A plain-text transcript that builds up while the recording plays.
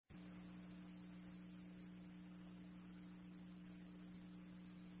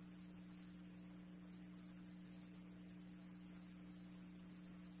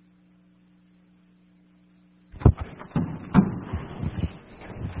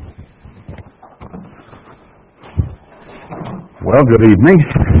Well, good evening.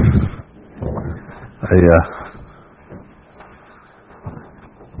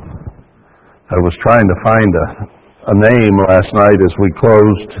 I was trying to find a name last night as we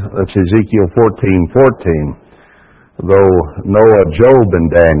closed. That's Ezekiel 14:14. Though Noah, Job, and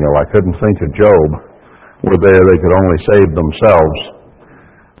Daniel, I couldn't think of Job, were there, they could only save themselves.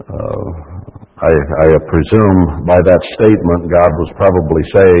 I presume by that statement God was probably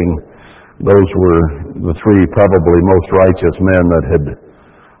saying those were the three probably most righteous men that had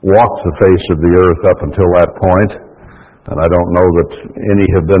walked the face of the earth up until that point. And I don't know that any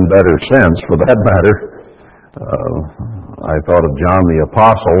have been better since, for that matter. I thought of John the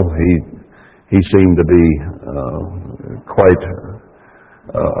Apostle. He seemed to be quite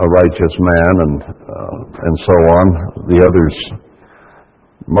a righteous man, and so on. The others,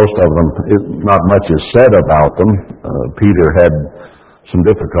 most of them, not much is said about them. Peter had some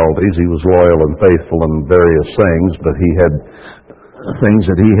difficulties. He was loyal and faithful in various things, but he had things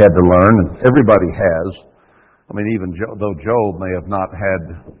that he had to learn, and everybody has. I mean, even though Job may have not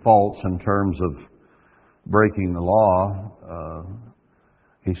had faults in terms of breaking the law,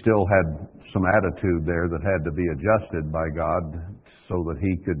 he still had some attitude there that had to be adjusted by God so that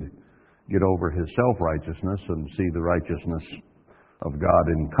he could get over his self-righteousness and see the righteousness of God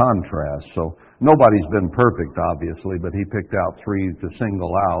in contrast. So nobody's been perfect, obviously, but he picked out three to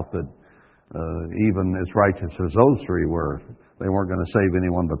single out that even as righteous as those three were, they weren't going to save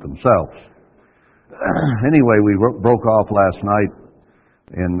anyone but themselves. Anyway, we broke off last night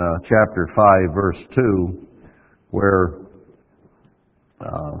in chapter 5, verse 2, where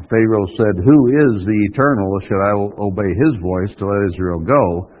Pharaoh said, "Who is the Eternal? Should I obey his voice to let Israel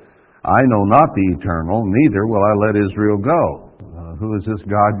go? I know not the Eternal, neither will I let Israel go." Who is this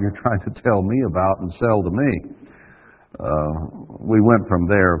God you're trying to tell me about and sell to me? We went from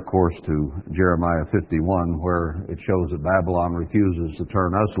there, of course, to Jeremiah 51, where it shows that Babylon refuses to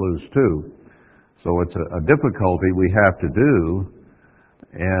turn us loose too. So it's a difficulty we have to do,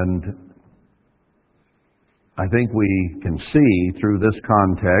 and I think we can see through this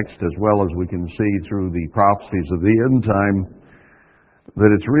context, as well as we can see through the prophecies of the end time,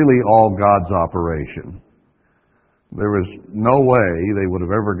 that it's really all God's operation. There was no way they would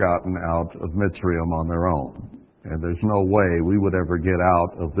have ever gotten out of Mitzrayim on their own. And there's no way we would ever get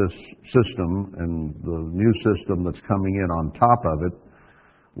out of this system and the new system that's coming in on top of it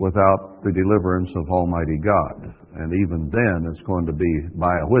without the deliverance of Almighty God. And even then, it's going to be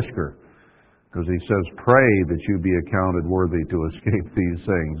by a whisker. Because he says, pray that you be accounted worthy to escape these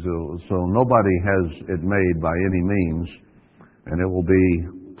things. So nobody has it made by any means. And it will be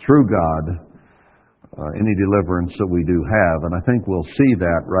through God any deliverance that we do have. And I think we'll see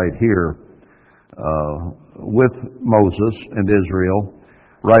that right here with Moses and Israel.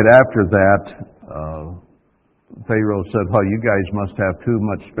 Right after that, Pharaoh said, well, you guys must have too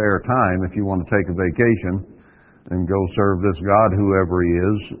much spare time if you want to take a vacation and go serve this God, whoever he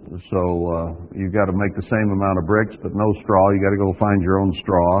is. So you've got to make the same amount of bricks, but no straw. You got to go find your own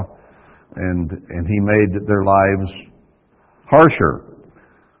straw. And he made their lives harsher.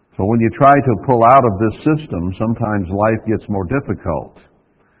 So when you try to pull out of this system, sometimes life gets more difficult.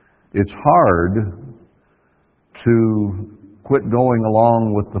 It's hard to quit going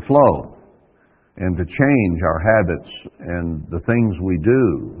along with the flow and to change our habits and the things we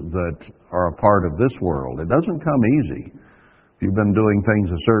do that are a part of this world. It doesn't come easy. If you've been doing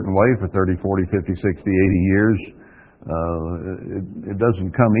things a certain way for 30, 40, 50, 60, 80 years, it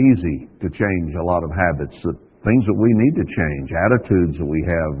doesn't come easy to change a lot of habits, things that we need to change, attitudes that we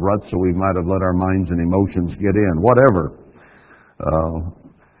have, ruts that we might have let our minds and emotions get in, whatever.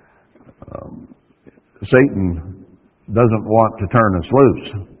 Satan doesn't want to turn us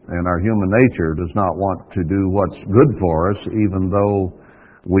loose, and our human nature does not want to do what's good for us, even though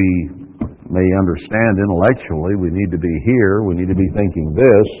we may understand intellectually we need to be here, we need to be thinking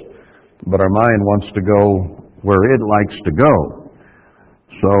this, but our mind wants to go where it likes to go.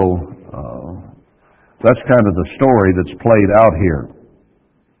 So that's kind of the story that's played out here.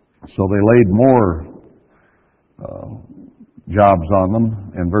 So they laid more jobs on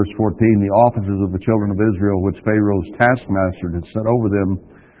them. In verse 14, the officers of the children of Israel, which Pharaoh's taskmaster had set over them,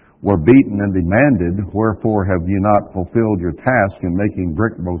 were beaten and demanded, wherefore have you not fulfilled your task in making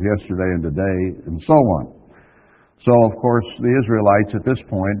brick both yesterday and today, and so on. So, of course, the Israelites at this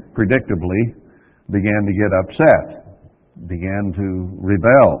point, predictably, began to get upset, began to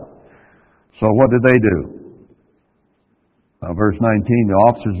rebel. So what did they do? Verse 19, the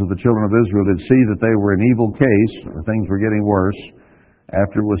officers of the children of Israel did see that they were in evil case, or things were getting worse,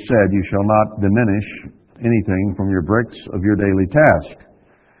 after it was said, you shall not diminish anything from your bricks of your daily task.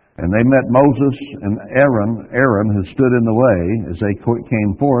 And they met Moses and Aaron who stood in the way as they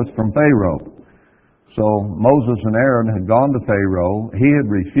came forth from Pharaoh. So Moses and Aaron had gone to Pharaoh. He had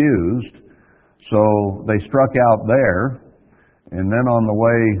refused. So they struck out there. And then on the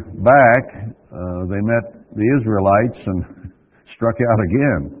way back, they met the Israelites and struck out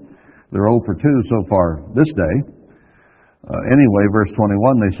again. They're 0 for 2 so far this day. Anyway, verse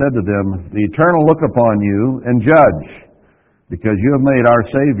 21, they said to them, "The Eternal look upon you and judge, because you have made our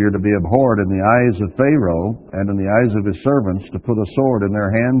Savior to be abhorred in the eyes of Pharaoh and in the eyes of his servants, to put a sword in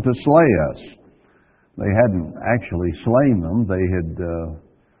their hand to slay us." They hadn't actually slain them. They had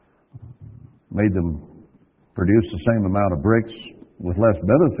made them produce the same amount of bricks with less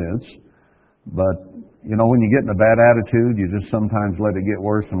benefits. But, you know, when you get in a bad attitude, you just sometimes let it get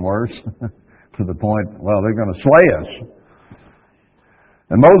worse and worse to the point, well, they're going to slay us.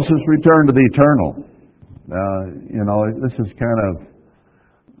 And Moses returned to the Eternal. You know, this is kind of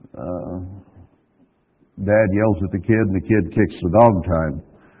dad yells at the kid and the kid kicks the dog time.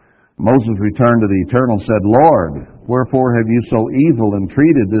 Moses returned to the Eternal and said, "Lord, wherefore have you so evil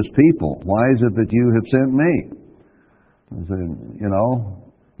entreated this people? Why is it that you have sent me?" I said, you know,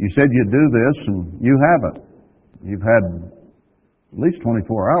 you said you'd do this and you haven't. You've had at least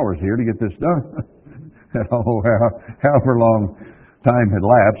 24 hours here to get this done. However long time had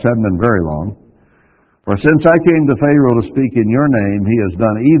lapsed, hadn't been very long. "For since I came to Pharaoh to speak in your name, he has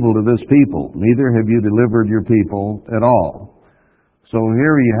done evil to this people. Neither have you delivered your people at all." So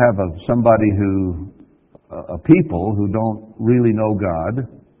here you have a people who don't really know God,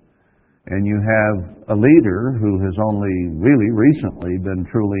 and you have a leader who has only really recently been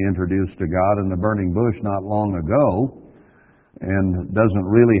truly introduced to God in the burning bush not long ago, and doesn't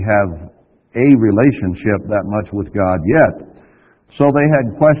really have a relationship that much with God yet. So they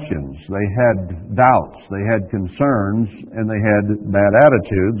had questions, they had doubts, they had concerns, and they had bad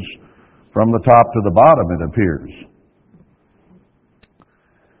attitudes from the top to the bottom, it appears.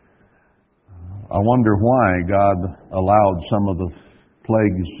 I wonder why God allowed some of the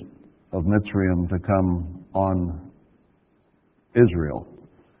plagues of Mitzrayim to come on Israel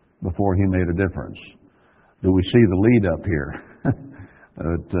before he made a difference. Do we see the lead up here?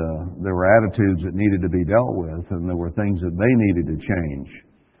 That there were attitudes that needed to be dealt with, and there were things that they needed to change.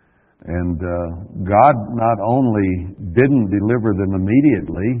 And God not only didn't deliver them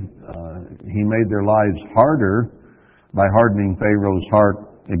immediately, he made their lives harder by hardening Pharaoh's heart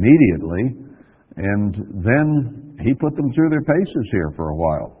immediately, and then he put them through their paces here for a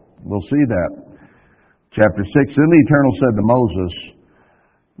while. We'll see that. Chapter 6, "Then the Eternal said to Moses,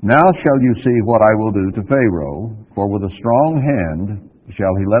 Now shall you see what I will do to Pharaoh, for with a strong hand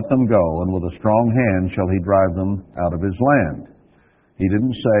shall he let them go, and with a strong hand shall he drive them out of his land." He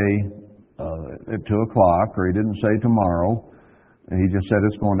didn't say at 2 o'clock, or he didn't say tomorrow. He just said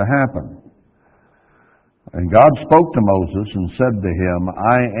it's going to happen. And God spoke to Moses and said to him,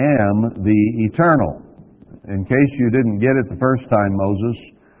 "I am the Eternal." In case you didn't get it the first time, Moses,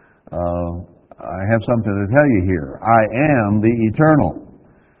 I have something to tell you here. I am the Eternal.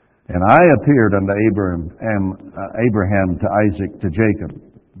 "And I appeared unto Abraham, to Isaac, to Jacob,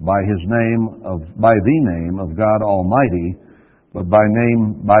 by the name of God Almighty, but by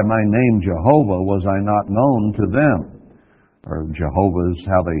my name Jehovah was I not known to them." Or Jehovah is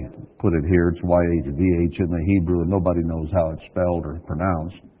how they put it here. It's YHVH in the Hebrew, and nobody knows how it's spelled or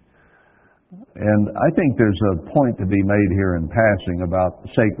pronounced. And I think there's a point to be made here in passing about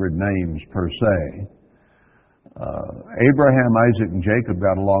sacred names per se. Abraham, Isaac, and Jacob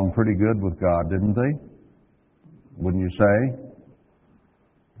got along pretty good with God, didn't they? Wouldn't you say?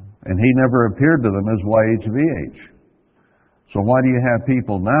 And he never appeared to them as YHVH. So why do you have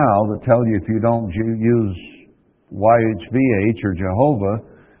people now that tell you if you don't use YHVH or Jehovah,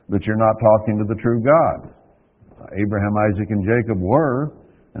 that you're not talking to the true God? Abraham, Isaac, and Jacob were,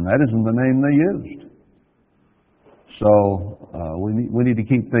 and that isn't the name they used. So we need to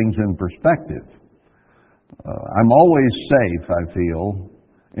keep things in perspective. I'm always safe, I feel,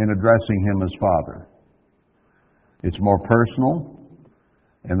 in addressing him as Father. It's more personal,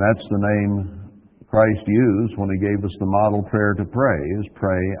 and that's the name Christ used when he gave us the model prayer to pray, is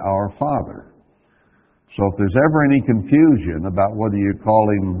pray our Father. So if there's ever any confusion about whether you call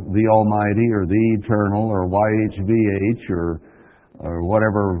him the Almighty or the Eternal or YHVH or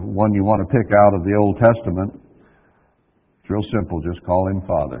whatever one you want to pick out of the Old Testament, it's real simple. Just call him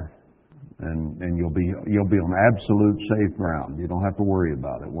Father, and you'll be on absolute safe ground. You don't have to worry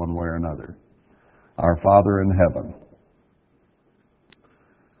about it one way or another. Our Father in heaven.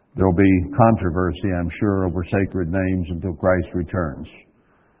 There'll be controversy, I'm sure, over sacred names until Christ returns.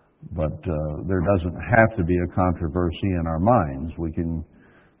 But there doesn't have to be a controversy in our minds. We can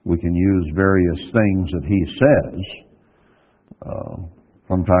We can use various things that he says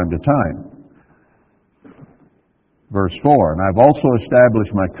from time to time. Verse 4, and I've also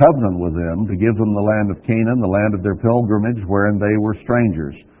established my covenant with them to give them the land of Canaan, the land of their pilgrimage, wherein they were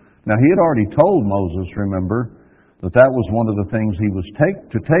strangers. Now he had already told Moses, remember, that that was one of the things he was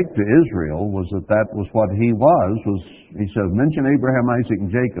to take to Israel, was that was what he was. He says, mention Abraham, Isaac,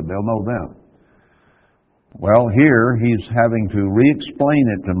 and Jacob, they'll know them. Well, here he's having to re-explain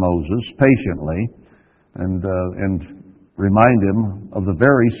it to Moses patiently and remind him of the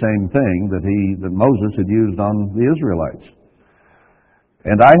very same thing that Moses had used on the Israelites.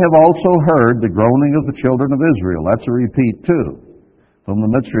 And I have also heard the groaning of the children of Israel. That's a repeat too. Whom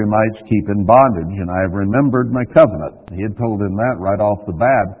the Mitzrayimites keep in bondage, and I have remembered my covenant. He had told him that right off the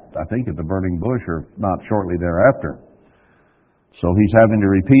bat, I think at the burning bush, or not shortly thereafter. So he's having to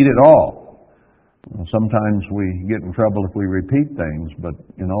repeat it all. Sometimes we get in trouble if we repeat things, but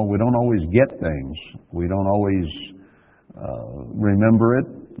we don't always get things. We don't always remember it,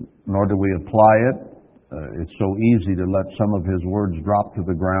 nor do we apply it. It's so easy to let some of his words drop to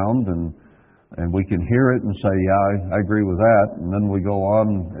the ground, and we can hear it and say, yeah, I agree with that, and then we go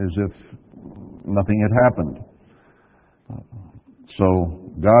on as if nothing had happened.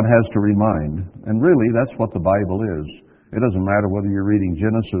 So God has to remind, and really that's what the Bible is. It doesn't matter whether you're reading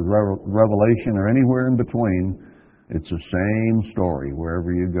Genesis, Revelation, or anywhere in between. It's the same story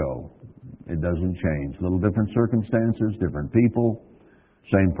wherever you go. It doesn't change. Little different circumstances, different people,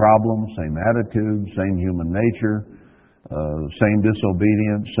 same problems, same attitude, same human nature, same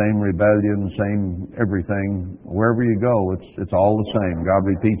disobedience, same rebellion, same everything. Wherever you go, it's all the same. God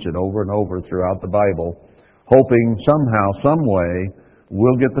repeats it over and over throughout the Bible, hoping somehow, some way,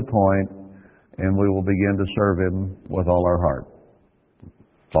 we'll get the point and we will begin to serve Him with all our heart.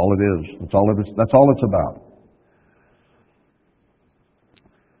 That's all it is. That's all it's about.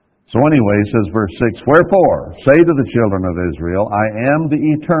 So anyway, he says, verse 6, wherefore, say to the children of Israel, I am the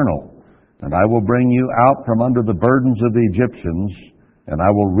Eternal, and I will bring you out from under the burdens of the Egyptians, and I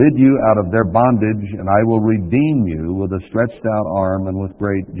will rid you out of their bondage, and I will redeem you with a stretched out arm and with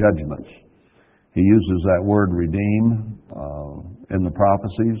great judgments. He uses that word redeem in the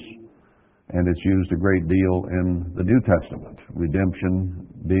prophecies, and it's used a great deal in the New Testament. Redemption,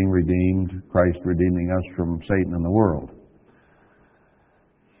 being redeemed, Christ redeeming us from Satan and the world.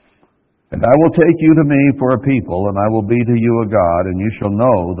 And I will take you to me for a people, and I will be to you a God, and you shall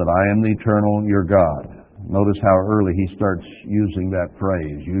know that I am the Eternal, your God. Notice how early he starts using that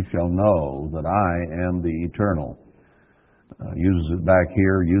phrase, you shall know that I am the Eternal. Uses it back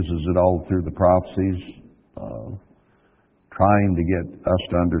here, uses it all through the prophecies, trying to get us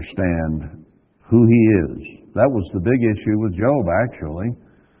to understand who he is. That was the big issue with Job, actually.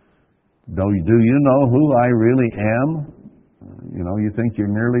 Do you know who I really am? You think you're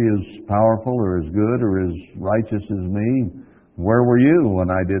nearly as powerful or as good or as righteous as me. Where were you when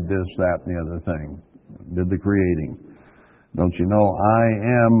I did this, that, and the other thing? Did the creating. Don't you know I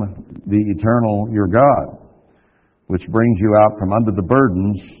am the Eternal, your God, which brings you out from under the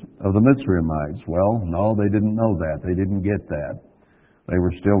burdens of the Mitzrayimites? Well, no, they didn't know that. They didn't get that. They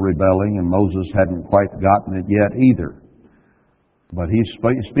were still rebelling, and Moses hadn't quite gotten it yet either. But he's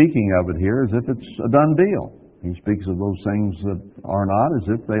speaking of it here as if it's a done deal. He speaks of those things that are not as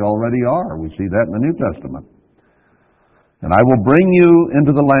if they already are. We see that in the New Testament. And I will bring you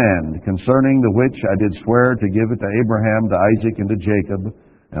into the land concerning the which I did swear to give it to Abraham, to Isaac, and to Jacob,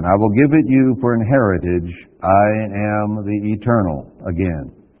 and I will give it you for an heritage. I am the Eternal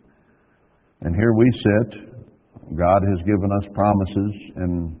again. And here we sit. God has given us promises,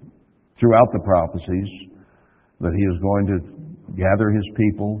 and throughout the prophecies, that He is going to gather His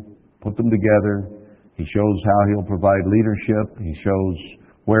people, put them together. He shows how He'll provide leadership. He shows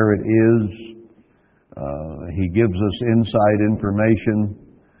where it is. He gives us inside information,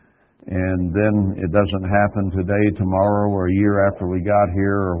 and then it doesn't happen today, tomorrow, or a year after we got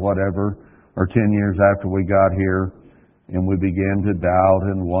here, or whatever, or 10 years after we got here, and we begin to doubt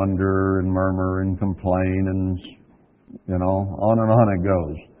and wonder and murmur and complain, and on and on it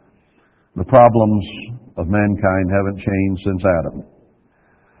goes. The problems of mankind haven't changed since Adam.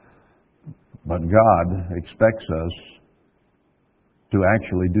 But God expects us to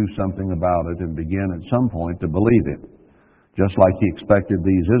actually do something about it and begin at some point to believe Him. Just like He expected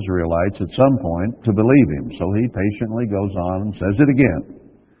these Israelites at some point to believe Him. So He patiently goes on and says it again.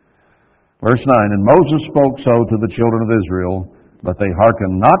 Verse 9, and Moses spoke so to the children of Israel, but they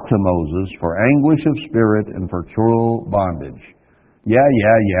hearkened not to Moses for anguish of spirit and for cruel bondage. Yeah,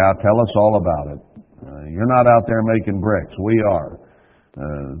 tell us all about it. You're not out there making bricks. We are.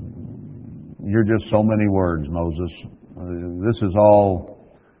 You're just so many words, Moses. This is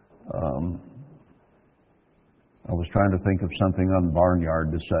all I was trying to think of something on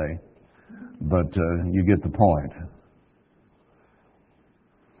barnyard to say, but you get the point.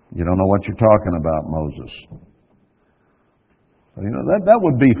 You don't know what you're talking about, Moses. You know, that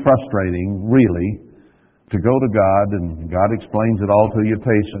would be frustrating, really, to go to God and God explains it all to you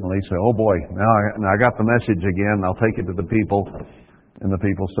patiently. Say, oh boy, now I got the message again. I'll take it to the people. And the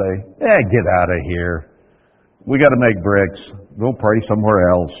people say, get out of here. We got to make bricks. Go pray somewhere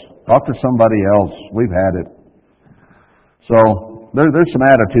else. Talk to somebody else. We've had it. So there's some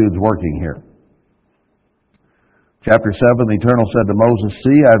attitudes working here. Chapter 7, the Eternal said to Moses,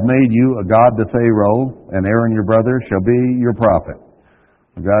 see, I've made you a god to Pharaoh, and Aaron your brother shall be your prophet.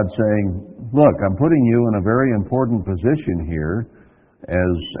 God's saying, look, I'm putting you in a very important position here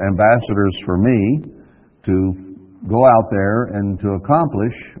as ambassadors for me to go out there and to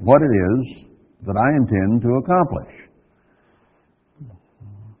accomplish what it is that I intend to accomplish.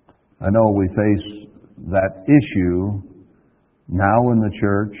 I know we face that issue now in the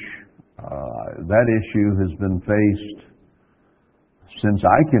church. That issue has been faced since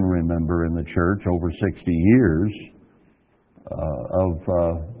I can remember in the church, over 60 years,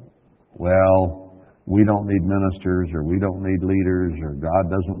 we don't need ministers, or we don't need leaders, or God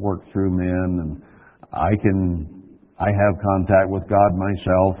doesn't work through men, and I have contact with God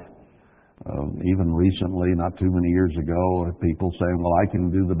myself. Even recently, not too many years ago, people saying, well, I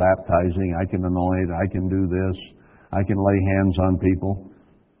can do the baptizing, I can anoint, I can do this, I can lay hands on people.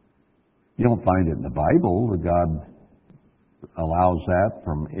 You don't find it in the Bible that God allows that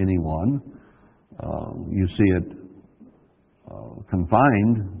from anyone. You see it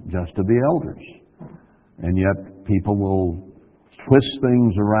confined just to the elders. And yet people will twist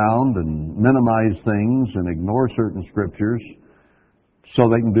things around and minimize things and ignore certain scriptures so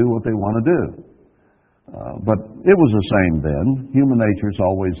they can do what they want to do. But it was the same then. Human nature is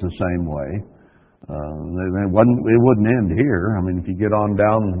always the same way. It wouldn't end here. I mean, if you get on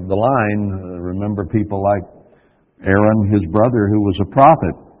down the line, remember people like Aaron, his brother, who was a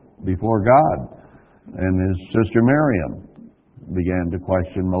prophet before God, and his sister Miriam began to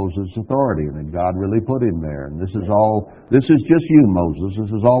question Moses' authority, and then God really put him there. And this is just you, Moses.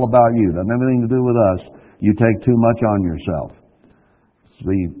 This is all about you. It doesn't have anything to do with us. You take too much on yourself. It's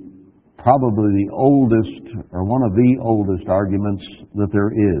probably the oldest, or one of the oldest arguments that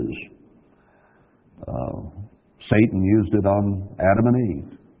there is. Satan used it on Adam and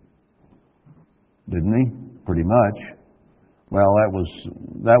Eve, didn't he? Pretty much. Well, that was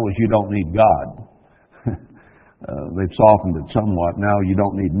you don't need God. They've softened it somewhat. Now you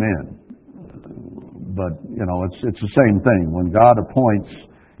don't need men. But it's the same thing. When God appoints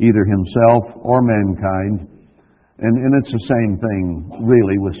either Himself or mankind, and it's the same thing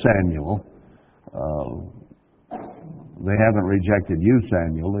really with Samuel. They haven't rejected you,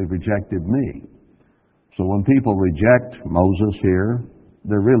 Samuel. They've rejected me. So when people reject Moses here,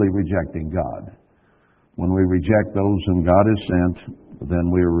 they're really rejecting God. When we reject those whom God has sent, then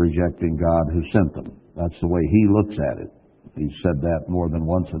we are rejecting God who sent them. That's the way He looks at it. He said that more than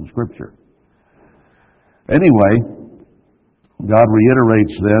once in Scripture. Anyway, God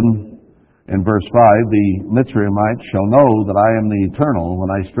reiterates then in verse 5, the Mitzrayimites shall know that I am the Eternal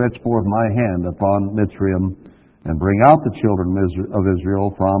when I stretch forth my hand upon Mitzrayim and bring out the children of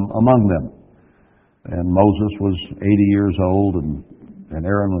Israel from among them. And Moses was 80 years old and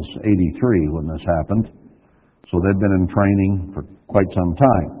Aaron was 83 when this happened. So they'd been in training for quite some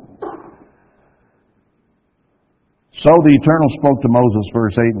time. So the Eternal spoke to Moses,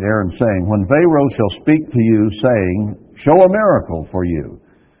 verse 8, and Aaron, saying, when Pharaoh shall speak to you, saying, show a miracle for you.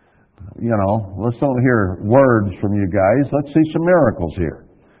 Let's don't hear words from you guys. Let's see some miracles here.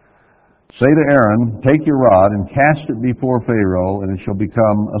 Say to Aaron, take your rod and cast it before Pharaoh, and it shall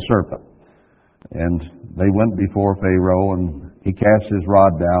become a serpent. And they went before Pharaoh, and he cast his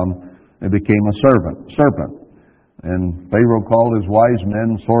rod down. It became a serpent. And Pharaoh called his wise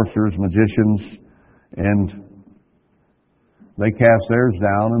men, sorcerers, magicians, and they cast theirs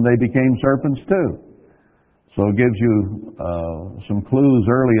down, and they became serpents too. So it gives you some clues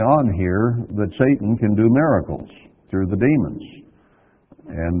early on here that Satan can do miracles through the demons.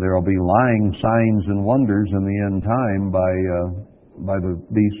 And there will be lying signs and wonders in the end time by the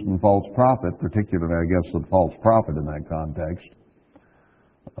beast and false prophet, particularly, I guess, the false prophet in that context.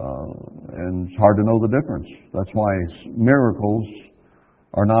 And it's hard to know the difference. That's why miracles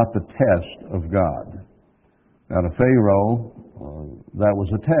are not the test of God. Now, to Pharaoh, that was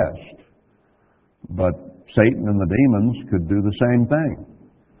a test. But Satan and the demons could do the same thing.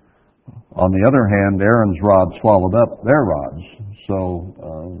 On the other hand, Aaron's rod swallowed up their rods. So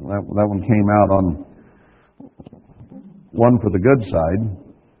that one came out on one for the good side.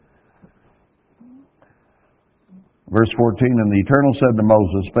 Verse 14, and the Eternal said to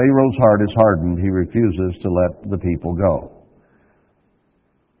Moses, Pharaoh's heart is hardened. He refuses to let the people go.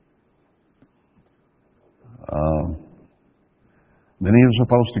 Then he was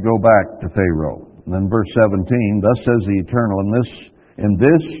supposed to go back to Pharaoh. And then verse 17, thus says the Eternal, in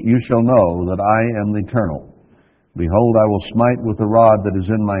this you shall know that I am the Eternal. Behold, I will smite with the rod that is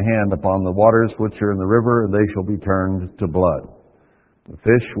in my hand upon the waters which are in the river, and they shall be turned to blood. The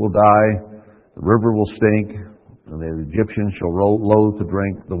fish will die, the river will stink, and the Egyptians shall loathe to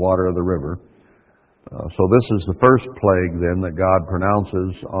drink the water of the river. So this is the first plague then that God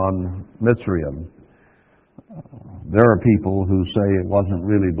pronounces on Mitzrayim. There are people who say it wasn't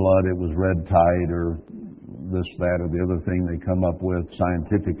really blood, it was red tide or this, that, or the other thing they come up with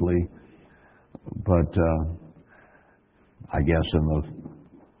scientifically. But I guess in the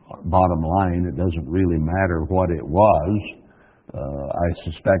bottom line, it doesn't really matter what it was. I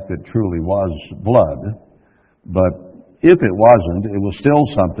suspect it truly was blood. But if it wasn't, it was still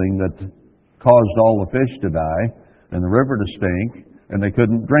something that caused all the fish to die and the river to stink, and they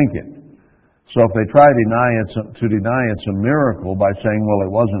couldn't drink it. So if they try to deny it's a miracle by saying, well,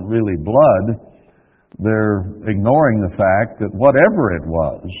 it wasn't really blood, they're ignoring the fact that whatever it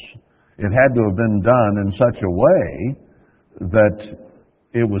was, it had to have been done in such a way that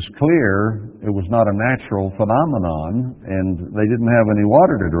it was clear it was not a natural phenomenon and they didn't have any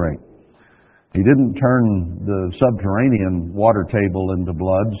water to drink. He didn't turn the subterranean water table into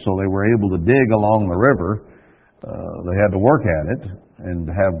blood, so they were able to dig along the river. They had to work at it and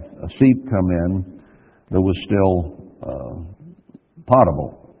have a seep come in that was still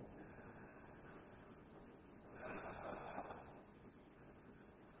potable.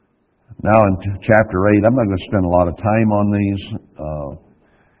 Now in chapter 8, I'm not going to spend a lot of time on these.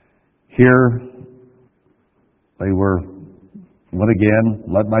 Here, they went again,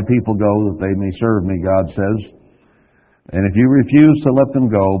 let my people go that they may serve me, God says. And if you refuse to let them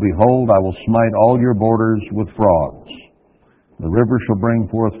go, behold, I will smite all your borders with frogs. The river shall bring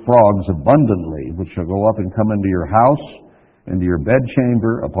forth frogs abundantly, which shall go up and come into your house, into your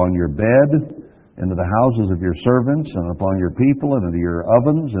bedchamber, upon your bed, into the houses of your servants, and upon your people, and into your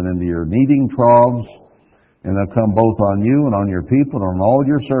ovens, and into your kneading troughs, and they'll come both on you and on your people and on all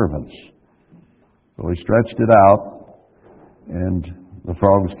your servants. So he stretched it out, and the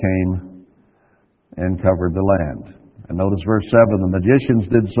frogs came and covered the land. And notice verse 7, the magicians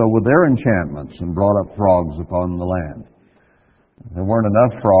did so with their enchantments and brought up frogs upon the land. There weren't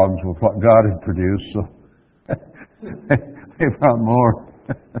enough frogs with what God had produced, so they brought more.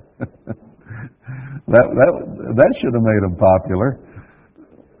 That should have made them popular.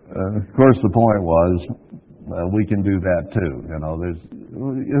 Of course, the point was, we can do that too. You know,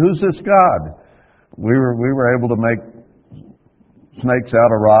 who's this God? We were able to make snakes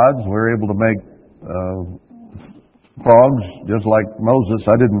out of rods. We were able to make frogs just like Moses.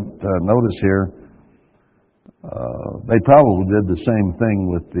 I didn't notice here. They probably did the same thing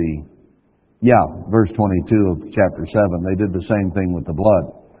with verse 22 of chapter 7. They did the same thing with the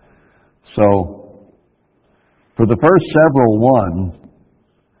blood. So, for the first several ones,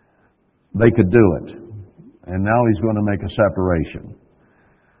 they could do it. And now he's going to make a separation.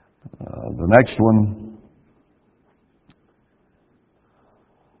 The next one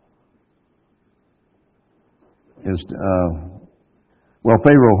is,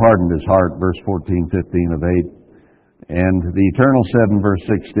 Pharaoh hardened his heart, verse 14, 15 of 8. And the Eternal said in verse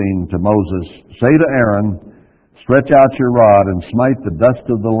 16 to Moses, say to Aaron, stretch out your rod and smite the dust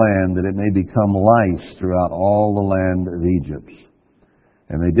of the land, that it may become lice throughout all the land of Egypt.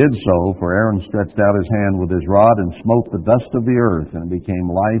 And they did so, for Aaron stretched out his hand with his rod and smote the dust of the earth, and it became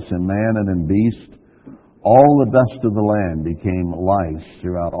lice in man and in beast. All the dust of the land became lice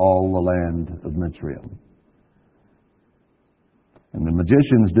throughout all the land of Mitzrayim. And the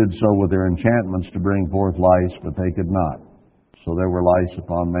magicians did so with their enchantments to bring forth lice, but they could not. So there were lice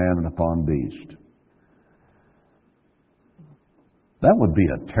upon man and upon beast. That would be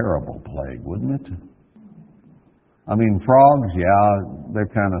a terrible plague, wouldn't it? I mean, frogs, they're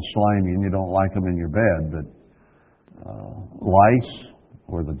kind of slimy and you don't like them in your bed, but lice,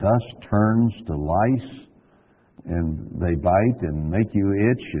 where the dust turns to lice, and they bite and make you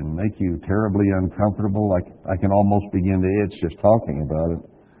itch and make you terribly uncomfortable. Like I can almost begin to itch just talking about it.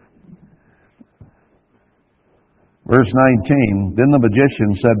 Verse 19, then the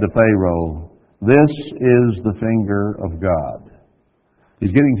magician said to Pharaoh, this is the finger of God.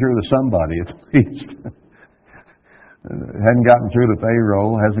 He's getting through to somebody at least. Hadn't gotten through to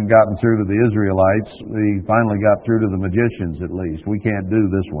Pharaoh, hasn't gotten through to the Israelites. He finally got through to the magicians at least. We can't do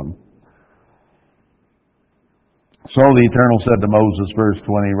this one. So the Eternal said to Moses, verse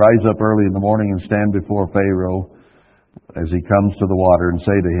 20, rise up early in the morning and stand before Pharaoh, as he comes to the water and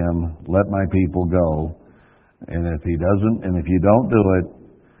say to him, let my people go. And if he doesn't, and if you don't do it,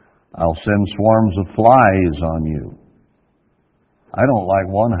 I'll send swarms of flies on you. I don't like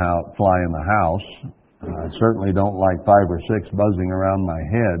one fly in the house. I certainly don't like 5 or 6 buzzing around my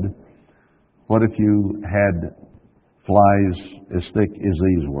head. What if you had flies as thick as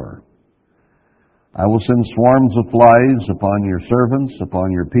these were? I will send swarms of flies upon your servants,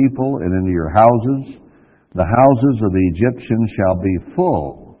 upon your people, and into your houses. The houses of the Egyptians shall be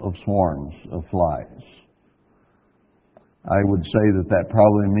full of swarms of flies. I would say that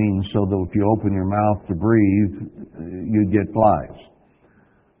probably means so that if you open your mouth to breathe, you'd get flies.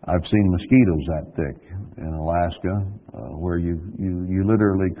 I've seen mosquitoes that thick in Alaska, where you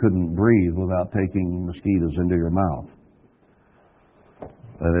literally couldn't breathe without taking mosquitoes into your mouth.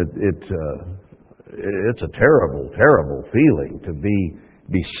 And it's a terrible, terrible feeling to be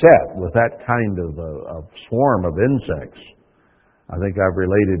beset with that kind of a swarm of insects. I think I've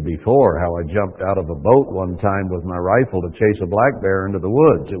related before how I jumped out of a boat one time with my rifle to chase a black bear into the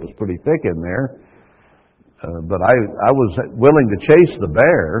woods. It was pretty thick in there. But I was willing to chase the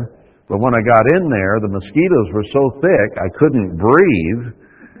bear, but when I got in there, the mosquitoes were so thick I couldn't breathe,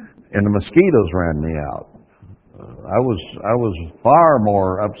 and the mosquitoes ran me out. I was far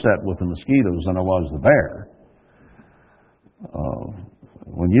more upset with the mosquitoes than I was the bear.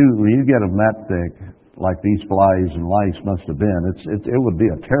 When you get them that thick, like these flies and lice must have been, it would be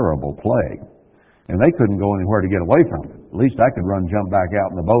a terrible plague. And they couldn't go anywhere to get away from it. At least I could jump back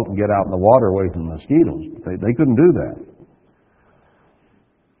out in the boat and get out in the water away from the mosquitoes. But they couldn't do that.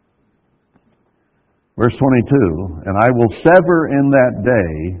 Verse 22, and I will sever in that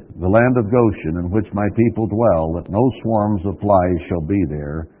day the land of Goshen in which my people dwell, that no swarms of flies shall be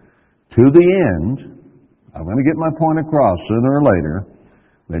there, to the end, I'm going to get my point across sooner or later,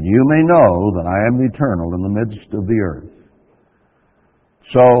 that you may know that I am eternal in the midst of the earth.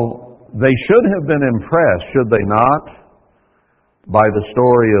 So, they should have been impressed, should they not, by the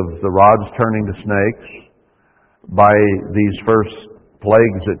story of the rods turning to snakes, by these first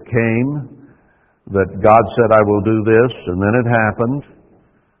plagues that came, that God said, I will do this, and then it happened.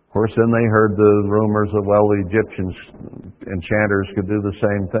 Of course, then they heard the rumors of, well, the Egyptians enchanters could do the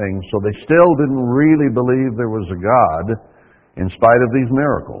same thing. So they still didn't really believe there was a God in spite of these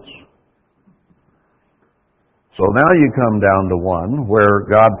miracles. So now you come down to one where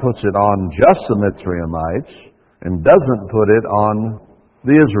God puts it on just the Mitzrayimites and doesn't put it on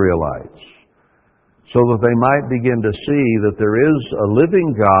the Israelites, so that they might begin to see that there is a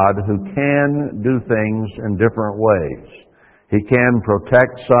living God who can do things in different ways. He can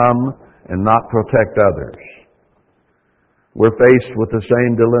protect some and not protect others. We're faced with the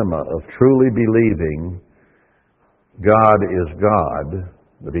same dilemma of truly believing God is God,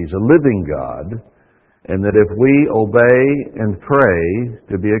 that He's a living God, and that if we obey and pray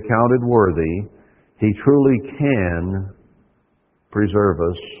to be accounted worthy, He truly can preserve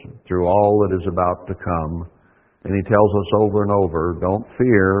us through all that is about to come. And He tells us over and over, don't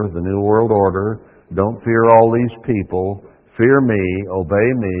fear the New World Order, don't fear all these people, fear me,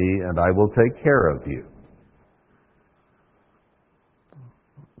 obey me, and I will take care of you.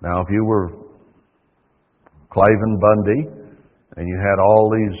 Now, if you were Cliven Bundy, and you had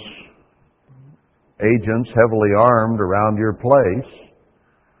all these agents heavily armed around your place,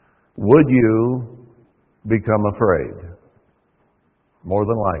 would you become afraid? More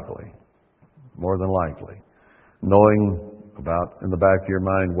than likely. More than likely. Knowing about, in the back of your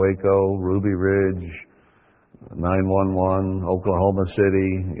mind, Waco, Ruby Ridge, 911, Oklahoma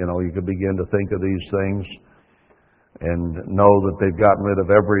City, you could begin to think of these things and know that they've gotten rid of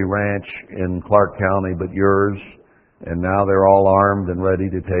every ranch in Clark County but yours, and now they're all armed and ready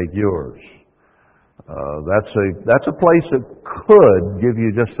to take yours. That's a place that could give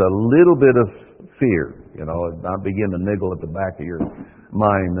you just a little bit of fear, not begin to niggle at the back of your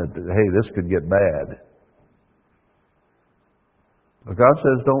mind that, hey, this could get bad. But God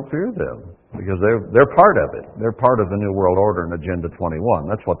says don't fear them, because they're part of it. They're part of the New World Order and Agenda 21.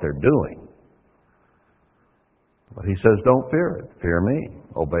 That's what they're doing. But He says don't fear it. Fear me.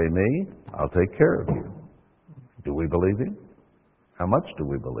 Obey me. I'll take care of you. Do we believe Him? How much do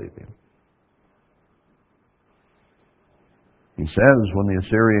we believe Him? He says when the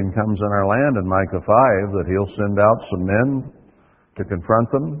Assyrian comes in our land in Micah 5 that He'll send out some men to confront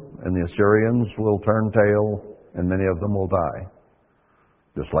them, and the Assyrians will turn tail, and many of them will die,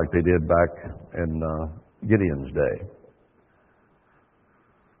 just like they did back in Gideon's day.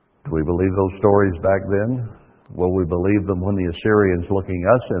 Do we believe those stories back then? Will we believe them when the Assyrians looking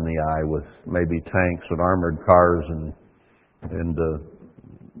us in the eye with maybe tanks and armored cars and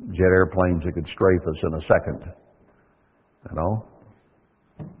jet airplanes that could strafe us in a second? You know?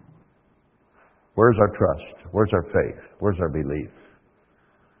 Where's our trust? Where's our faith? Where's our belief?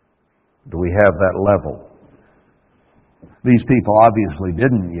 Do we have that level? These people obviously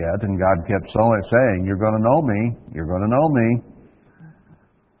didn't yet, and God kept saying, you're going to know me. You're going to know me.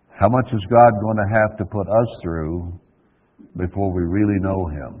 How much is God going to have to put us through before we really know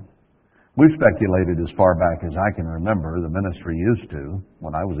Him? We've speculated as far back as I can remember, the ministry used to,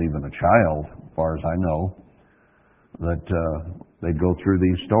 when I was even a child, as far as I know, that they'd go through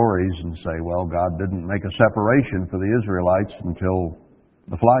these stories and say, well, God didn't make a separation for the Israelites until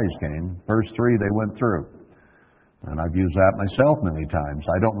the flies came. First 3 they went through. And I've used that myself many times.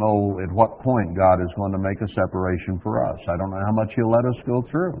 I don't know at what point God is going to make a separation for us. I don't know how much He'll let us go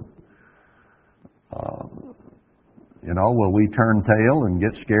through. Will we turn tail and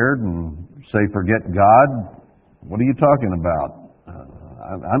get scared and say, forget God? What are you talking about?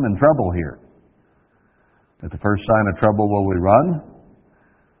 I'm in trouble here. At the first sign of trouble, will we run?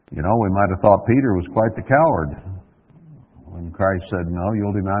 We might have thought Peter was quite the coward when Christ said, no,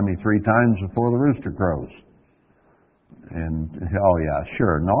 you'll deny me 3 times before the rooster crows. And, oh yeah,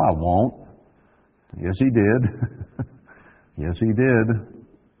 sure, no I won't. Yes, he did. Yes, he did.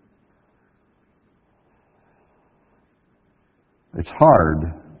 It's hard.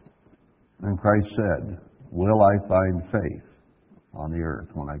 And Christ said, will I find faith on the earth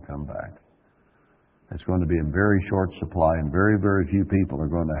when I come back? It's going to be in very short supply, and very, very few people are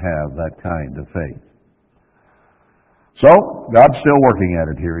going to have that kind of faith. So, God's still working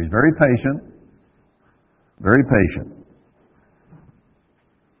at it here. He's very patient. Very patient.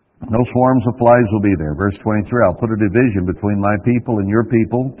 No swarms of flies will be there. Verse 23, I'll put a division between my people and your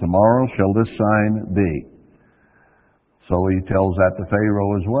people. Tomorrow shall this sign be. So he tells that to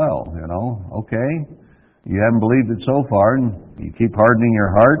Pharaoh as well. Okay, you haven't believed it so far, and you keep hardening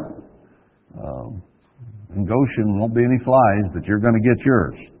your heart. In Goshen won't be any flies, but you're going to get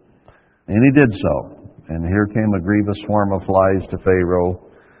yours. And he did so. And here came a grievous swarm of flies to Pharaoh,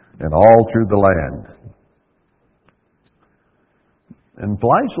 and all through the land. And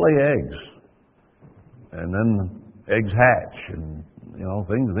flies lay eggs, and then eggs hatch, and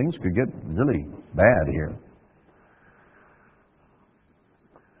things could get really bad here.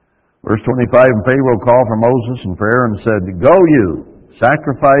 Verse 25, and Pharaoh called for Moses and for Aaron and said, go you,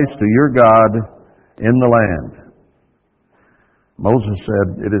 sacrifice to your God in the land. Moses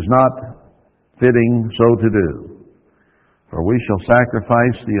said, it is not fitting so to do, for we shall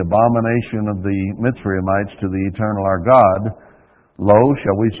sacrifice the abomination of the Mitzrayimites to the eternal our God. Lo,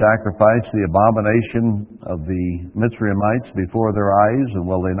 shall we sacrifice the abomination of the Mitzrayimites before their eyes, and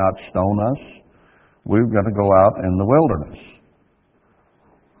will they not stone us? We've got to go out in the wilderness.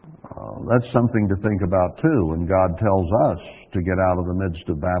 That's something to think about too, when God tells us to get out of the midst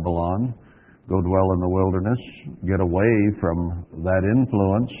of Babylon, go dwell in the wilderness, get away from that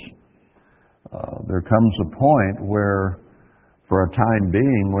influence. There comes a point where, for a time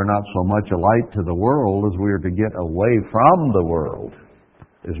being, we're not so much a light to the world as we are to get away from the world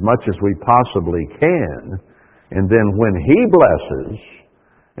as much as we possibly can. And then when He blesses,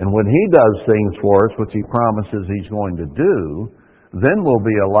 and when He does things for us, which He promises He's going to do, then we'll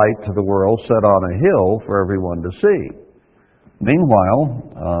be a light to the world set on a hill for everyone to see.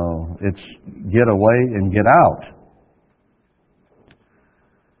 Meanwhile, it's get away and get out.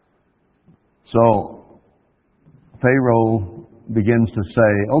 So Pharaoh begins to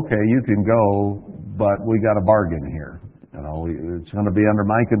say, okay, you can go, but we got a bargain here. It's going to be under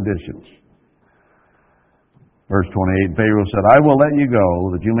my conditions. Verse 28, Pharaoh said, I will let you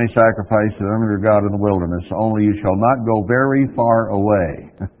go, that you may sacrifice to the Lord your God in the wilderness, only you shall not go very far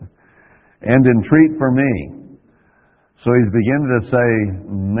away, and entreat for me. So he's beginning to say,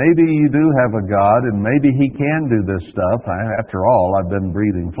 maybe you do have a God, and maybe He can do this stuff. After all, I've been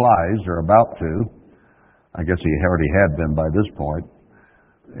breathing flies, or about to. I guess he already had been by this point.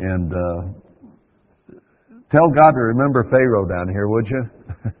 And tell God to remember Pharaoh down here, would you?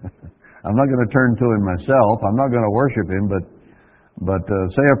 I'm not going to turn to him myself. I'm not going to worship him, but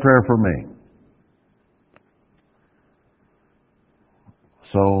say a prayer for me.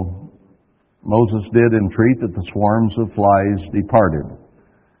 So Moses did entreat that the swarms of flies departed.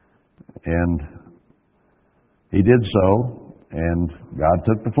 And he did so, and God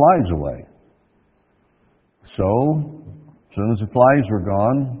took the flies away. So, as soon as the flies were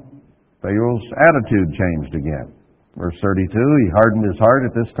gone, Pharaoh's attitude changed again. Verse 32, he hardened his heart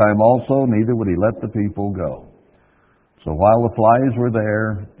at this time also, neither would he let the people go. So while the flies were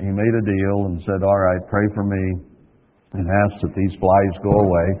there, he made a deal and said, all right, pray for me, and asked that these flies go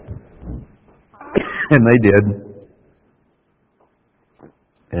away. And they did.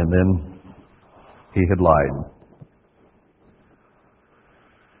 And then he had lied.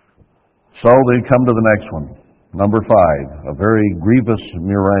 So they come to the next one. Number 5, a very grievous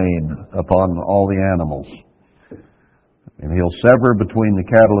murrain upon all the animals. And he'll sever between the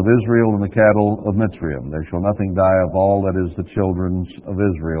cattle of Israel and the cattle of Mitzrayim. There shall nothing die of all that is the children of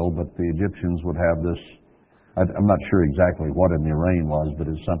Israel, but the Egyptians would have this. I'm not sure exactly what a murrain was, but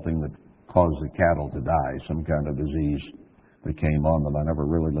it's something that caused the cattle to die, some kind of disease that came on them. I never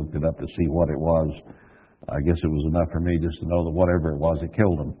really looked it up to see what it was. I guess it was enough for me just to know that whatever it was, it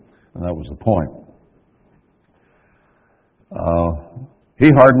killed them. And that was the point. He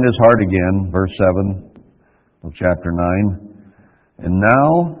hardened his heart again, verse 7 of chapter 9. And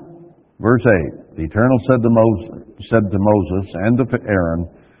now, verse 8, the Eternal said to Moses and to Aaron,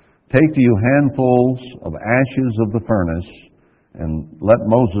 take to you handfuls of ashes of the furnace, and let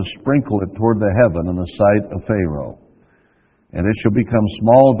Moses sprinkle it toward the heaven in the sight of Pharaoh. And it shall become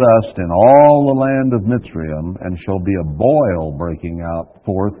small dust in all the land of Mitzrayim, and shall be a boil breaking out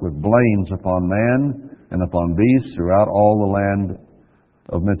forth with blains upon man and upon beast throughout all the land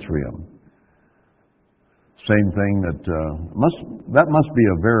of Mitzrayim. Same thing that must be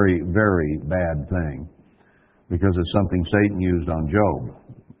a very, very bad thing, because it's something Satan used on Job,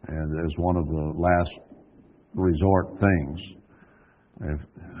 and as one of the last resort things.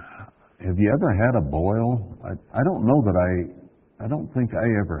 Have you ever had a boil? I don't know that I don't think I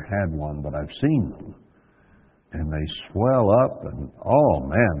ever had one, but I've seen them. And they swell up, and oh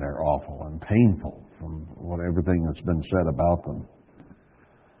man, they're awful and painful from everything that's been said about them.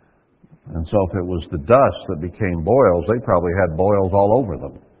 And so if it was the dust that became boils, they probably had boils all over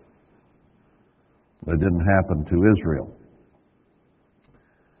them. That didn't happen to Israel.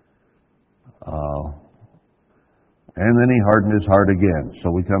 And then he hardened his heart again. So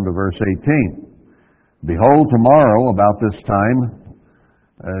we come to verse 18. Behold, tomorrow, about this time,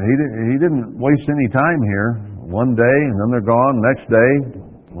 he didn't waste any time here. One day, and then they're gone. Next day,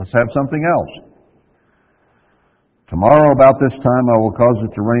 let's have something else. Tomorrow, about this time, I will cause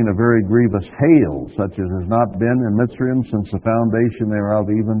it to rain a very grievous hail, such as has not been in Mitzrayim since the foundation thereof,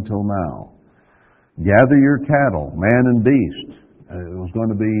 even till now. Gather your cattle, man and beast. It was going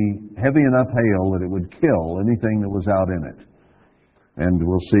to be heavy enough hail that it would kill anything that was out in it. And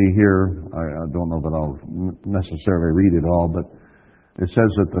we'll see here, I don't know that I'll necessarily read it all, but it says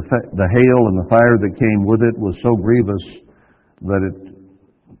that the hail and the fire that came with it was so grievous that it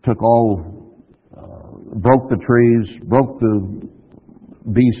broke the trees, broke the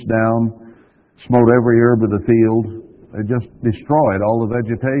beasts down, smote every herb of the field. It just destroyed all the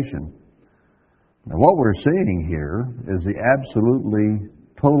vegetation. Now, what we're seeing here is the absolutely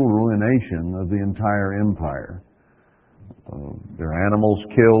total ruination of the entire empire. Their animals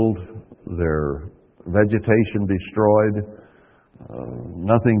killed, their vegetation destroyed,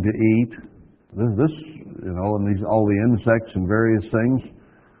 nothing to eat. And all the insects and various things,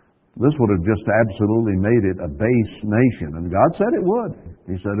 this would have just absolutely made it a base nation. And God said it would.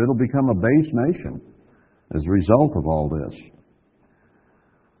 He said it'll become a base nation as a result of all this.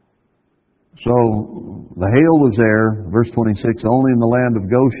 So the hail was there, verse 26, only in the land of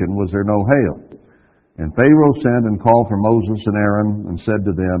Goshen was there no hail. And Pharaoh sent and called for Moses and Aaron and said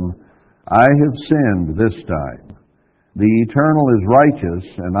to them, I have sinned this time. The Eternal is righteous,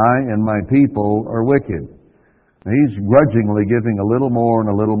 and I and my people are wicked. And he's grudgingly giving a little more and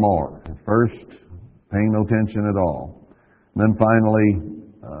a little more. At first, paying no attention at all. And then finally,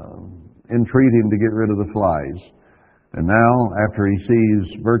 entreating to get rid of the flies. And now, after he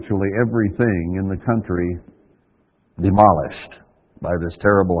sees virtually everything in the country demolished by this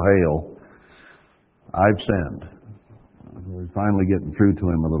terrible hail, I've sinned. We're finally getting through to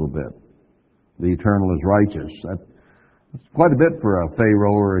him a little bit. The Eternal is righteous. That's quite a bit for a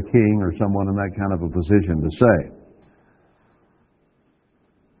Pharaoh or a king or someone in that kind of a position to say.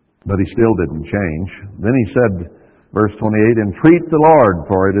 But he still didn't change. Then he said, verse 28, entreat the Lord,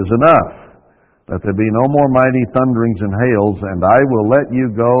 for it is enough, that there be no more mighty thunderings and hails, and I will let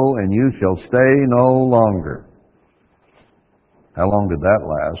you go, and you shall stay no longer. How long did that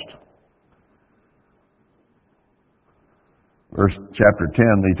last? Verse chapter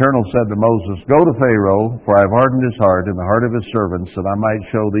 10, the Eternal said to Moses, go to Pharaoh, for I have hardened his heart and the heart of his servants, that I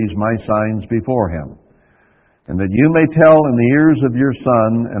might show these my signs before him, and that you may tell in the ears of your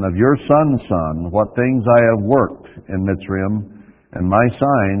son and of your son's son what things I have worked in Mitzrayim, and my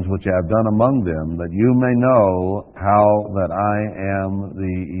signs which I have done among them, that you may know how that I am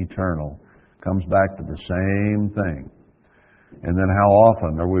the Eternal. Comes back to the same thing. And then how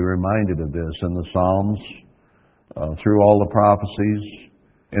often are we reminded of this in the Psalms, through all the prophecies,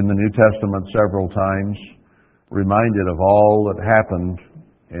 in the New Testament several times, reminded of all that happened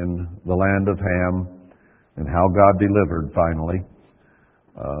in the land of Ham and how God delivered finally.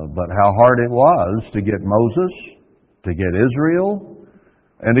 But how hard it was to get Moses, to get Israel,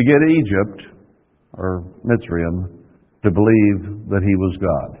 and to get Egypt, or Mitzrayim, to believe that he was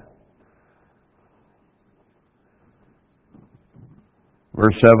God.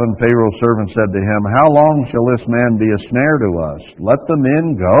 Verse 7, Pharaoh's servant said to him, "How long shall this man be a snare to us? Let the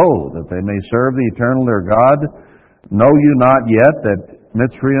men go, that they may serve the eternal their God. Know you not yet that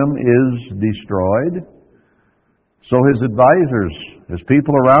Mitzrayim is destroyed?" So his advisors, his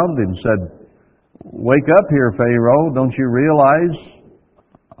people around him said, "Wake up here, Pharaoh. Don't you realize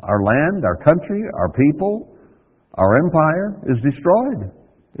our land, our country, our people, our empire is destroyed?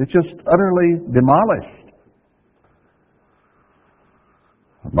 It's just utterly demolished."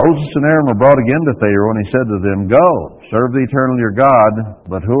 Moses and Aaron were brought again to Pharaoh, and he said to them, "Go, serve the eternal your God,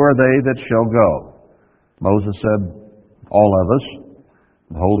 but who are they that shall go?" Moses said, "All of us,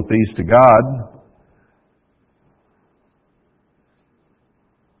 and hold a feast to God."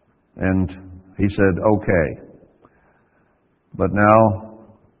 And he said, "Okay." But now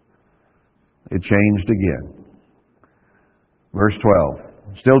it changed again. Verse 12.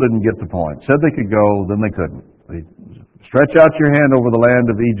 Still didn't get the point. Said they could go, then they couldn't. "Stretch out your hand over the land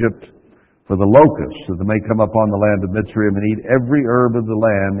of Egypt for the locusts, that they may come upon the land of Mitzrayim and eat every herb of the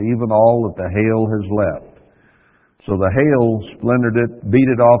land, even all that the hail has left." So the hail splintered it, beat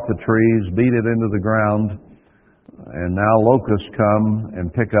it off the trees, beat it into the ground, and now locusts come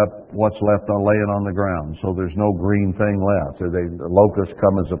and pick up what's left laying on the ground. So there's no green thing left. So the locusts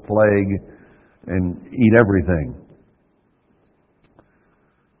come as a plague and eat everything.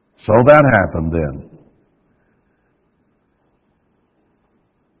 So that happened then.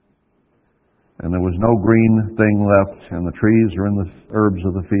 And there was no green thing left, and the trees are in the herbs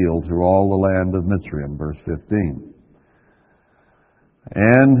of the field through all the land of Mitzrayim, verse 15.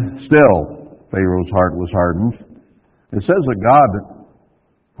 And still, Pharaoh's heart was hardened. It says that God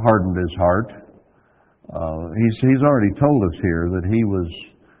hardened his heart. He's already told us here that he was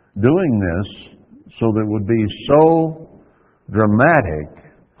doing this so that it would be so dramatic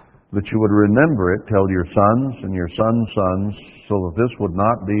that you would remember it, tell your sons and your sons' sons, so that this would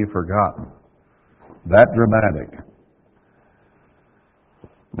not be forgotten. That dramatic.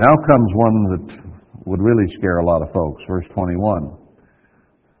 Now comes one that would really scare a lot of folks. Verse 21.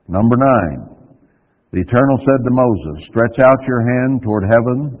 Number 9. The Eternal said to Moses, "Stretch out your hand toward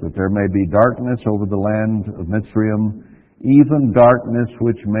heaven, that there may be darkness over the land of Mitzrayim, even darkness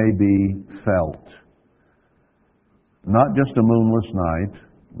which may be felt." Not just a moonless night,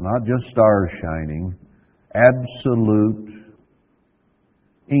 not just stars shining, absolute,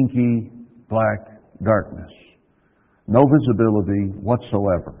 inky, black darkness. No visibility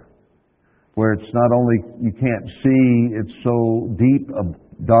whatsoever. Where it's not only you can't see, it's so deep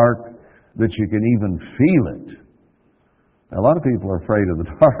dark that you can even feel it. A lot of people are afraid of the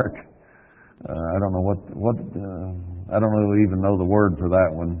dark. I don't know I don't really even know the word for that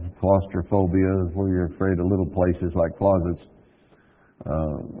one. Claustrophobia, where you're afraid of little places like closets,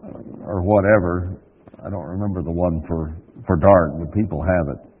 or whatever. I don't remember the one for dark, but people have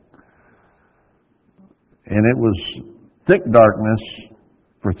it. And it was thick darkness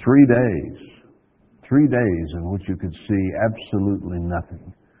for 3 days. 3 days in which you could see absolutely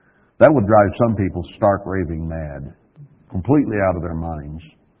nothing. That would drive some people stark raving mad, completely out of their minds,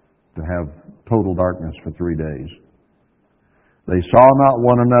 to have total darkness for 3 days. They saw not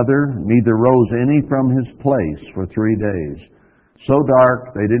one another, neither rose any from his place for 3 days. So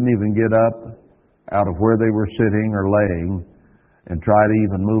dark they didn't even get up out of where they were sitting or laying and try to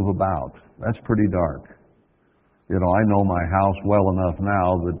even move about. That's pretty dark. You know, I know my house well enough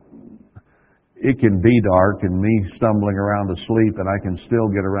now that it can be dark and me stumbling around to sleep, and I can still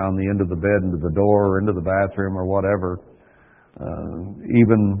get around the end of the bed into the door or into the bathroom or whatever,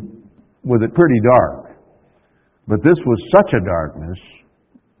 even with it pretty dark. But this was such a darkness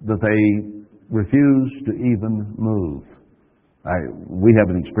that they refused to even move. We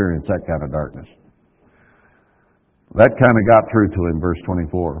haven't experienced that kind of darkness. That kind of got through to him, verse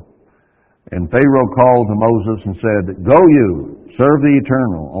 24. And Pharaoh called to Moses and said, "Go you, serve the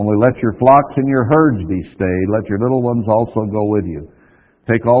Eternal, only let your flocks and your herds be stayed, let your little ones also go with you.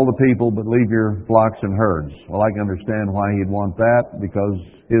 Take all the people, but leave your flocks and herds." Well, I can understand why he'd want that, because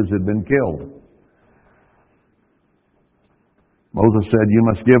his had been killed. Moses said, "You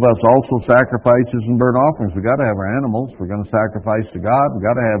must give us also sacrifices and burnt offerings." We've got to have our animals. We're going to sacrifice to God. We've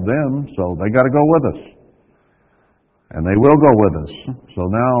got to have them, so they got to go with us. And they will go with us. So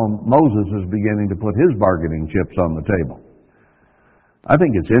now Moses is beginning to put his bargaining chips on the table. I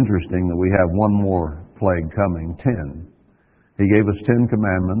think it's interesting that we have one more plague coming, 10. He gave us 10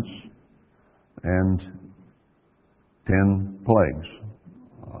 commandments and 10 plagues.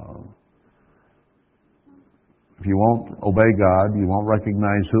 If you won't obey God, you won't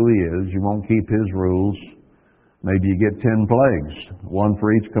recognize who He is, you won't keep His rules, maybe you get 10 plagues, one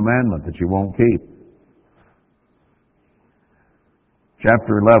for each commandment that you won't keep.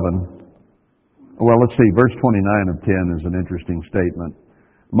 Chapter 11, well, let's see, verse 29 of 10 is an interesting statement.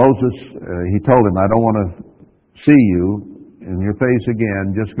 Moses, he told him, I don't want to see you in your face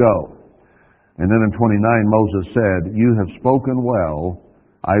again, just go. And then in 29, Moses said, you have spoken well,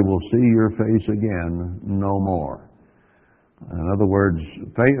 I will see your face again no more. In other words,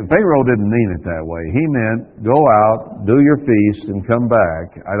 Pharaoh didn't mean it that way. He meant, go out, do your feast, and come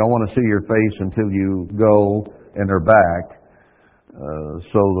back. I don't want to see your face until you go and are back,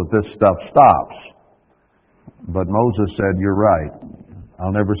 so that this stuff stops. But Moses said, you're right.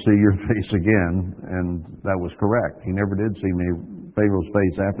 I'll never see your face again. And that was correct. He never did see Pharaoh's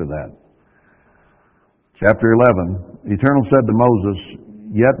face after that. Chapter 11, the Eternal said to Moses,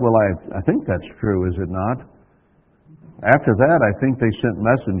 yet will I think that's true, is it not? After that, I think they sent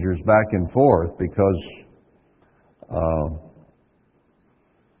messengers back and forth because,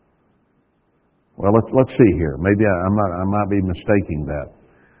 well, let's see here. Maybe I might be mistaking that.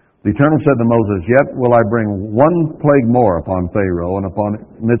 The Eternal said to Moses, yet will I bring one plague more upon Pharaoh and upon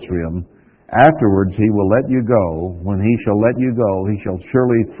Mitzrayim. Afterwards he will let you go. When he shall let you go, he shall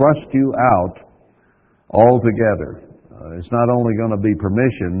surely thrust you out altogether. It's not only going to be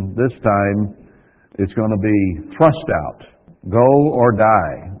permission, this time it's going to be thrust out. Go or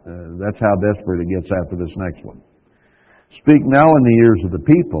die. That's how desperate it gets after this next one. Speak now in the ears of the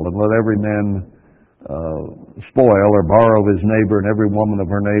people, and let every man spoil or borrow of his neighbor, and every woman of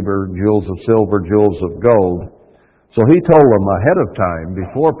her neighbor jewels of silver, jewels of gold. So he told them ahead of time,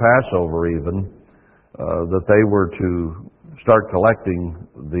 before Passover even, that they were to start collecting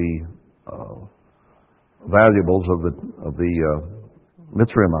the valuables of the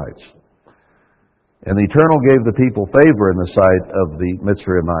Mitzrayimites. And the Eternal gave the people favor in the sight of the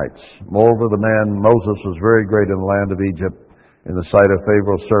Mitzrayimites. Moreover, the man Moses was very great in the land of Egypt, in the sight of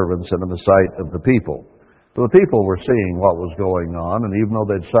Pharaoh's servants, and in the sight of the people. So the people were seeing what was going on, and even though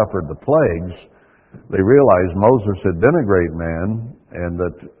they'd suffered the plagues, they realized Moses had been a great man, and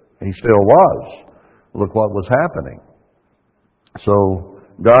that he still was. Look what was happening. So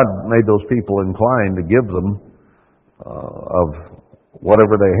God made those people inclined to give them of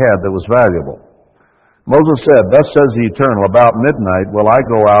whatever they had that was valuable. Moses said, thus says the Eternal, about midnight will I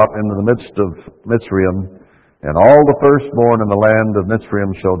go out into the midst of Mitzrayim, and all the firstborn in the land of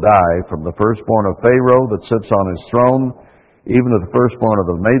Mitzrayim shall die, from the firstborn of Pharaoh that sits on his throne, even to the firstborn of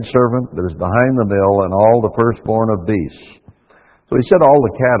the maidservant that is behind the mill, and all the firstborn of beasts. So he said all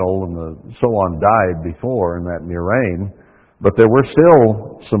the cattle and so on died before in that murrain, but there were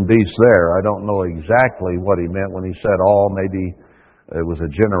still some beasts there. I don't know exactly what he meant when he said all. Maybe it was a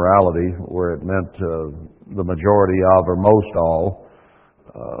generality where it meant the majority of or most all.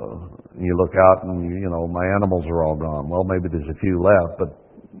 You look out and, my animals are all gone. Well, maybe there's a few left,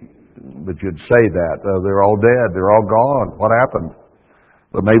 but you'd say that. They're all dead. They're all gone. What happened?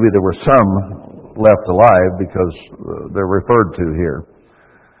 But maybe there were some left alive because they're referred to here.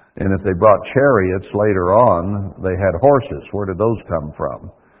 And if they brought chariots later on, they had horses. Where did those come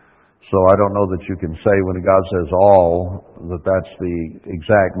from? So I don't know that you can say when God says all, that that's the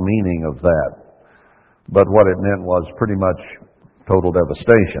exact meaning of that. But what it meant was pretty much total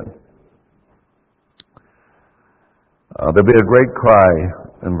devastation. There'll be a great cry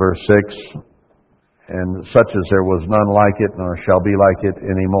in verse 6, and such as there was none like it, nor shall be like it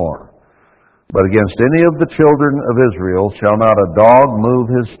any more. But against any of the children of Israel shall not a dog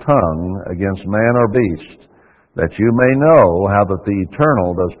move his tongue against man or beast, that you may know how that the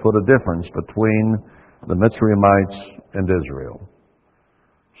Eternal does put a difference between the Mitzrayimites and Israel.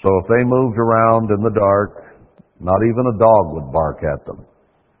 So if they moved around in the dark, not even a dog would bark at them.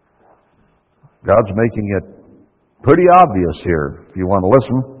 God's making it pretty obvious here, if you want to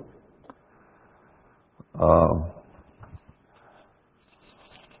listen.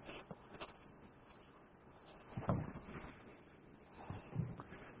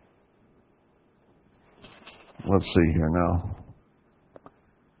 Let's see here now.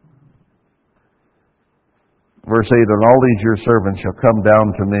 Verse 8, and all these your servants shall come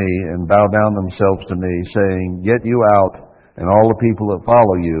down to me and bow down themselves to me, saying, get you out, and all the people that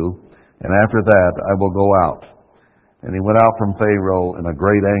follow you, and after that I will go out. And he went out from Pharaoh in a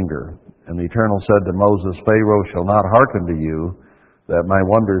great anger. And the Eternal said to Moses, Pharaoh shall not hearken to you, that my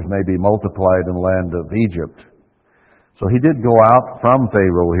wonders may be multiplied in the land of Egypt. So he did go out from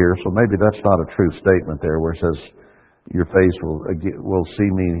Pharaoh here, so maybe that's not a true statement there where it says, your face will see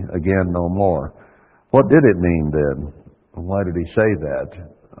me again no more. What did it mean then? Why did he say that?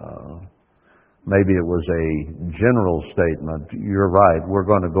 Maybe it was a general statement. You're right, we're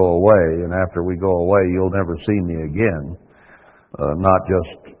going to go away, and after we go away, you'll never see me again. Not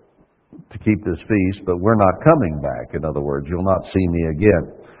just to keep this feast, but we're not coming back. In other words, you'll not see me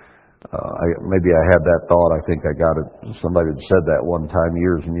again. Maybe I had that thought. I think I got it. Somebody had said that one time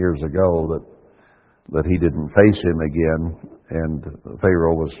years and years ago that he didn't face him again, and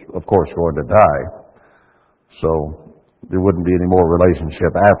Pharaoh was, of course, going to die. So there wouldn't be any more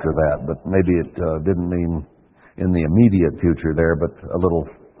relationship after that, but maybe it didn't mean in the immediate future there, but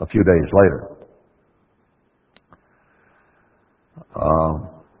a few days later.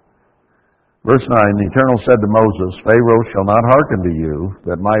 Verse 9, the Eternal said to Moses, Pharaoh shall not hearken to you,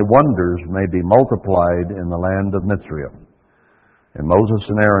 that my wonders may be multiplied in the land of Mitzrayim. And Moses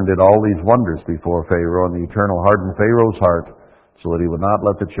and Aaron did all these wonders before Pharaoh, and the Eternal hardened Pharaoh's heart, so that he would not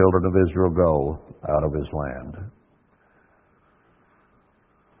let the children of Israel go out of his land.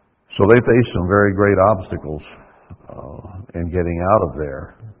 So they faced some very great obstacles in getting out of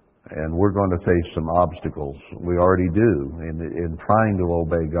there. And we're going to face some obstacles. We already do in trying to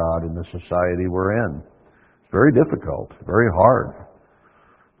obey God in the society we're in. It's very difficult, very hard.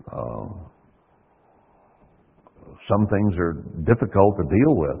 Some things are difficult to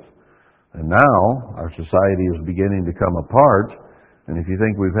deal with. And now our society is beginning to come apart. And if you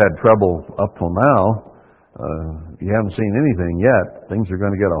think we've had trouble up till now, you haven't seen anything yet. Things are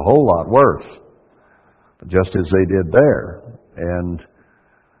going to get a whole lot worse, just as they did there. And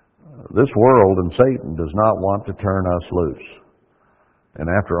this world and Satan does not want to turn us loose. And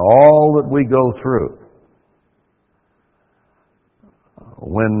after all that we go through,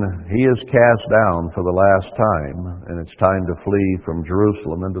 when he is cast down for the last time, and it's time to flee from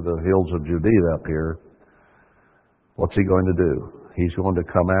Jerusalem into the hills of Judea up here, what's he going to do? He's going to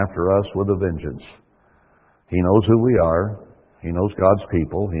come after us with a vengeance. He knows who we are. He knows God's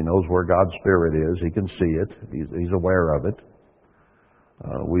people. He knows where God's Spirit is. He can see it. He's aware of it.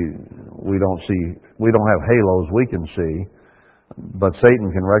 We don't have halos we can see, but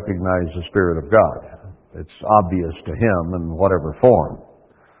Satan can recognize the Spirit of God. It's obvious to him in whatever form.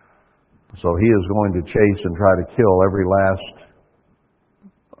 So he is going to chase and try to kill every last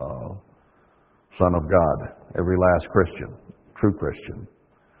son of God, every last Christian, true Christian.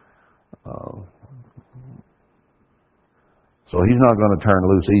 So he's not going to turn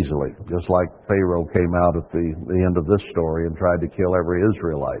loose easily, just like Pharaoh came out at the end of this story and tried to kill every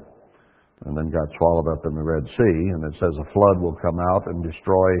Israelite and then got swallowed up in the Red Sea. And it says a flood will come out and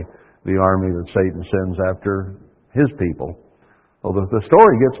destroy the army that Satan sends after his people. Well, the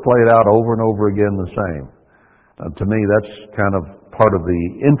story gets played out over and over again the same. To me, that's kind of part of the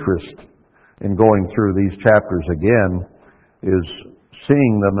interest in going through these chapters again, is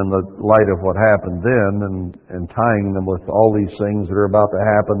seeing them in the light of what happened then and tying them with all these things that are about to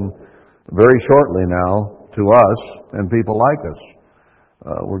happen very shortly now to us and people like us.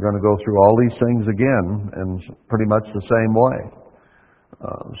 We're going to go through all these things again in pretty much the same way.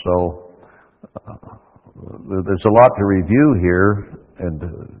 There's a lot to review here and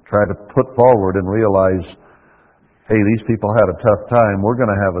try to put forward and realize, hey, these people had a tough time. We're going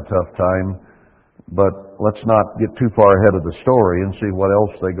to have a tough time. But let's not get too far ahead of the story and see what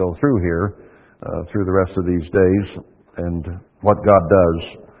else they go through here through the rest of these days and what God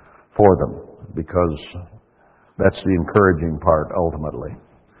does for them, because that's the encouraging part ultimately.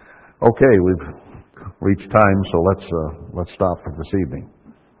 Okay, we've reached time, so let's stop for this evening.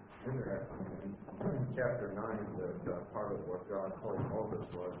 In chapter 9, that part of what God told Moses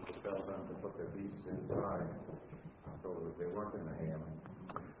was to tell them to put their beasts inside so that they weren't in the ham.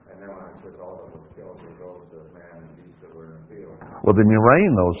 And then when I said all that was killed were those of man and beast that were in the field. Well, the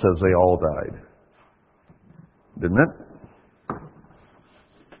Murain, though, says they all died. Didn't it?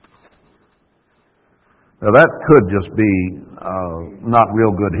 Now, that could just be not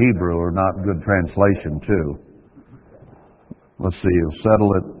real good Hebrew or not good translation, too. Let's see, you'll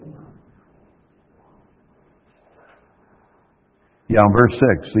settle it. Yeah, in verse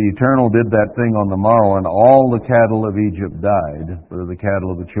 6, the Eternal did that thing on the morrow, and all the cattle of Egypt died, but of the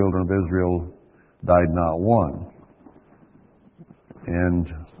cattle of the children of Israel died not one. And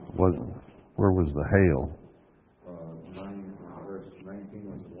where was the hail? Verse 19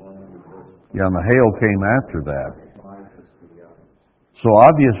 was one. Yeah, and the hail came after that. So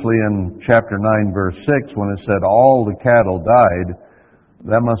obviously in chapter 9, verse 6, when it said all the cattle died,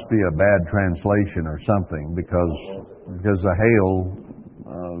 that must be a bad translation or something, because the hail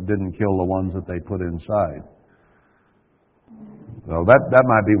didn't kill the ones that they put inside. So that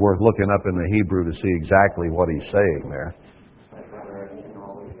might be worth looking up in the Hebrew to see exactly what he's saying there.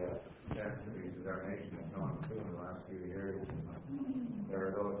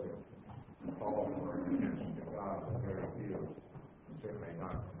 call for attention to God, but very few, certainly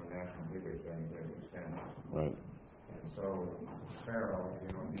not from the national leaders to any great extent. Right. And so Pharaoh,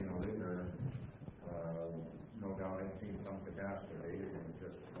 being a leader, no doubt had seen some catastrophe and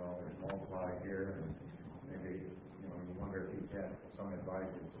just, there's multiply here, and maybe, you wonder if he had some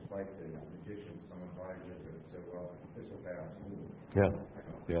advisors, just like the magicians, some advisors that said, well, this will pass. Yeah.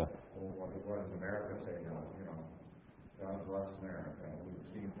 Yeah. Well, what does America say now? God bless America. We've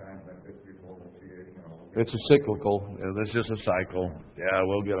seen times like this before. We'll see it. It's a cyclical. It's just a cycle. Yeah,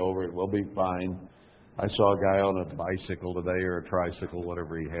 we'll get over it. We'll be fine. I saw a guy on a bicycle today, or a tricycle,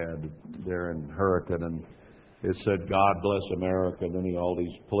 whatever he had, there in Hurricane, and it said, God bless America, and then all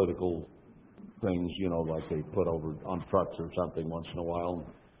these political things, like they put over on trucks or something once in a while.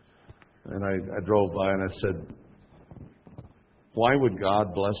 And I drove by and I said, why would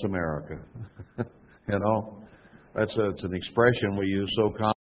God bless America? It's an expression we use so commonly.